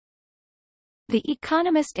The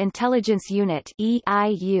Economist Intelligence Unit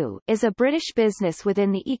 (EIU) is a British business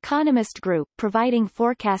within the Economist Group providing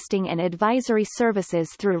forecasting and advisory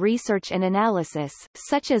services through research and analysis,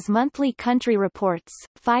 such as monthly country reports,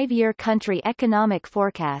 5-year country economic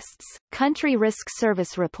forecasts, country risk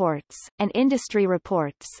service reports, and industry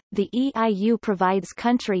reports. The EIU provides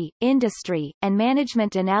country, industry, and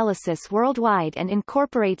management analysis worldwide and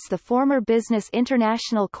incorporates the former Business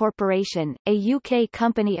International Corporation, a UK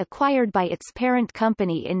company acquired by its parent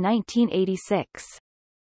company in 1986.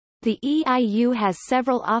 The EIU has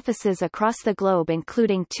several offices across the globe,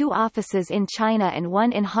 including 2 offices in China and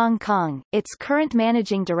 1 in Hong Kong. Its current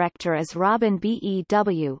managing director is Robin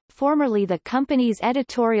Bew, formerly the company's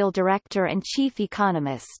editorial director and chief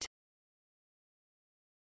economist.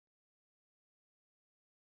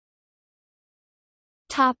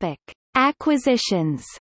 Topic: Acquisitions.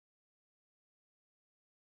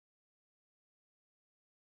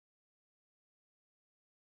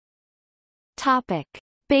 Topic: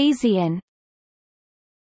 Bazian.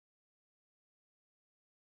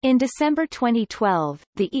 In December 2012,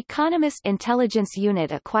 the Economist Intelligence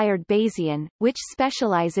Unit acquired Bazian, which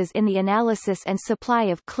specializes in the analysis and supply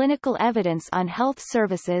of clinical evidence on health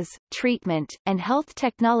services, treatment, and health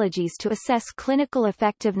technologies to assess clinical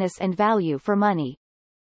effectiveness and value for money.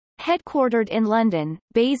 Headquartered in London,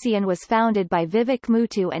 Bazian was founded by Vivek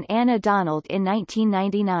Muthu and Anna Donald in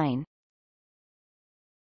 1999.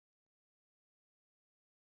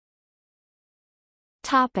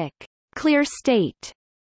 Topic: Clearstate.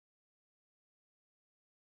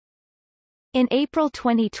 In April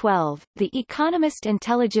 2012, the Economist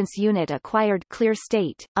Intelligence Unit acquired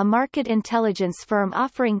Clearstate, a market intelligence firm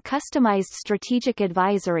offering customized strategic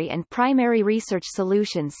advisory and primary research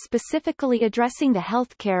solutions specifically addressing the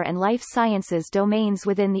healthcare and life sciences domains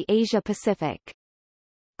within the Asia-Pacific.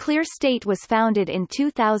 Clearstate was founded in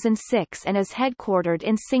 2006 and is headquartered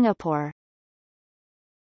in Singapore.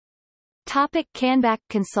 Canback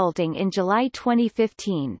Consulting. In July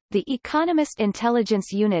 2015, the Economist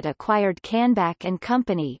Intelligence Unit acquired Canback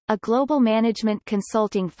Company, a global management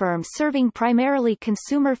consulting firm serving primarily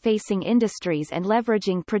consumer-facing industries and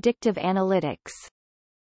leveraging predictive analytics.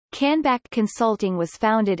 Canback Consulting was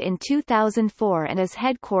founded in 2004 and is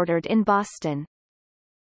headquartered in Boston.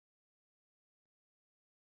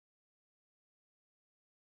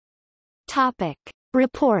 Topic: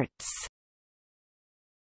 Reports.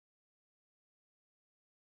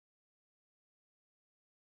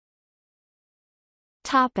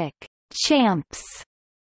 Topic: Champs.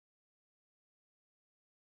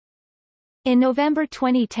 In November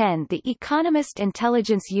 2010, the Economist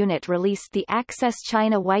Intelligence Unit released the Access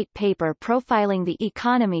China White Paper profiling the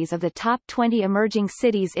economies of the top 20 emerging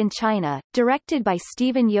cities in China, directed by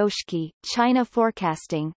Stephen Yoshiki, China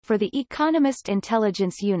Forecasting, for the Economist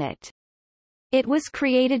Intelligence Unit. It was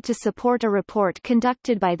created to support a report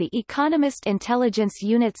conducted by the Economist Intelligence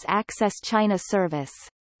Unit's Access China service.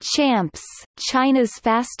 Champs, China's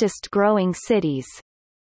fastest-growing cities.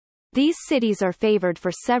 These cities are favored for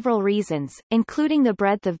several reasons, including the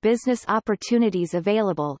breadth of business opportunities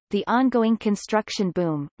available, the ongoing construction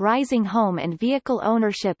boom, rising home and vehicle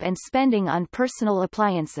ownership and spending on personal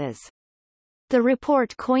appliances. The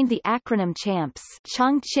report coined the acronym CHAMPS: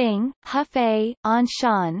 Chongqing, Hefei,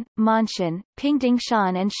 Anshan, Monshan,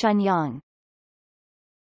 Pingdingshan and Shenyang.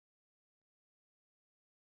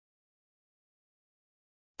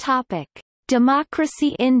 Topic: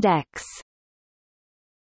 Democracy Index.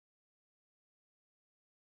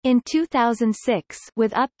 In 2006,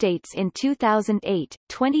 with updates in 2008,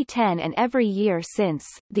 2010 and every year since,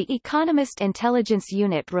 the Economist Intelligence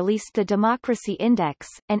Unit released the Democracy Index,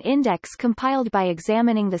 an index compiled by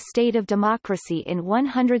examining the state of democracy in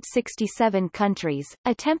 167 countries,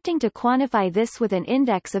 attempting to quantify this with an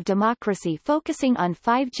index of democracy focusing on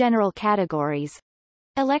 5 general categories: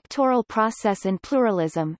 electoral process and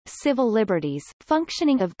pluralism, civil liberties,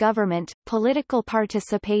 functioning of government, political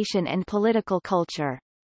participation and political culture.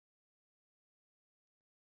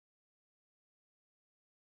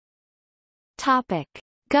 Topic: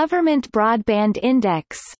 Government Broadband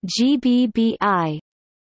Index (gBBi).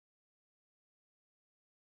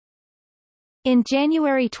 In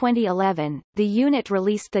January 2011, the unit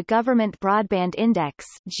released the Government Broadband Index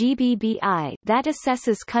 (gBBi) that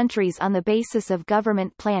assesses countries on the basis of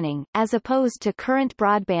government planning, as opposed to current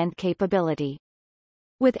broadband capability.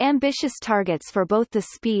 With ambitious targets for both the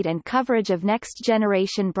speed and coverage of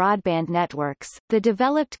next-generation broadband networks, the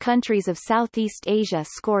developed countries of Southeast Asia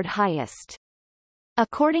scored highest.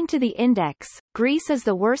 According to the index, Greece is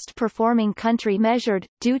the worst-performing country measured,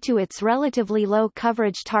 due to its relatively low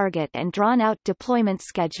coverage target and drawn-out deployment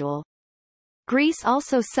schedule. Greece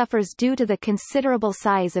also suffers due to the considerable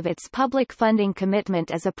size of its public funding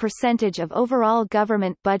commitment as a percentage of overall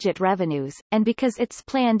government budget revenues, and because its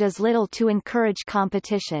plan does little to encourage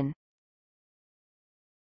competition.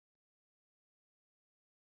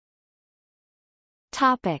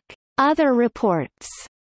 Topic: Other reports.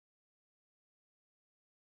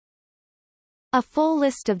 A full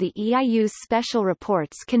list of the EIU's special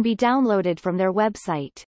reports can be downloaded from their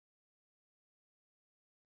website.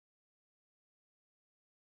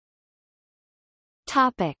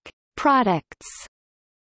 Topic: Products.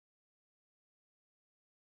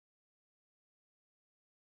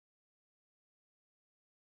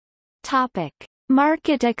 Topic: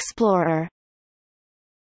 Market Explorer.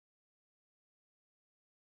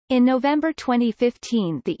 In November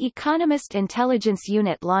 2015, the Economist Intelligence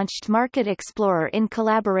Unit launched Market Explorer in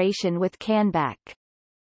collaboration with Canback.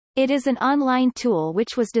 It is an online tool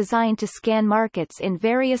which was designed to scan markets in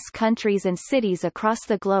various countries and cities across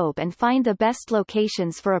the globe and find the best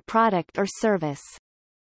locations for a product or service.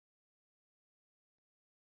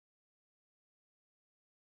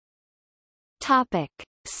 Topic: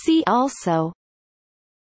 See also: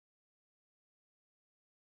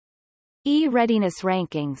 E-readiness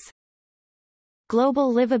rankings,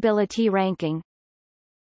 Global Livability Ranking,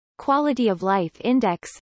 Quality of Life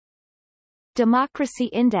Index, Democracy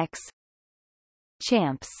Index,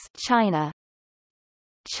 CHAMPS China,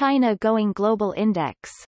 China Going Global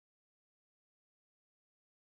Index.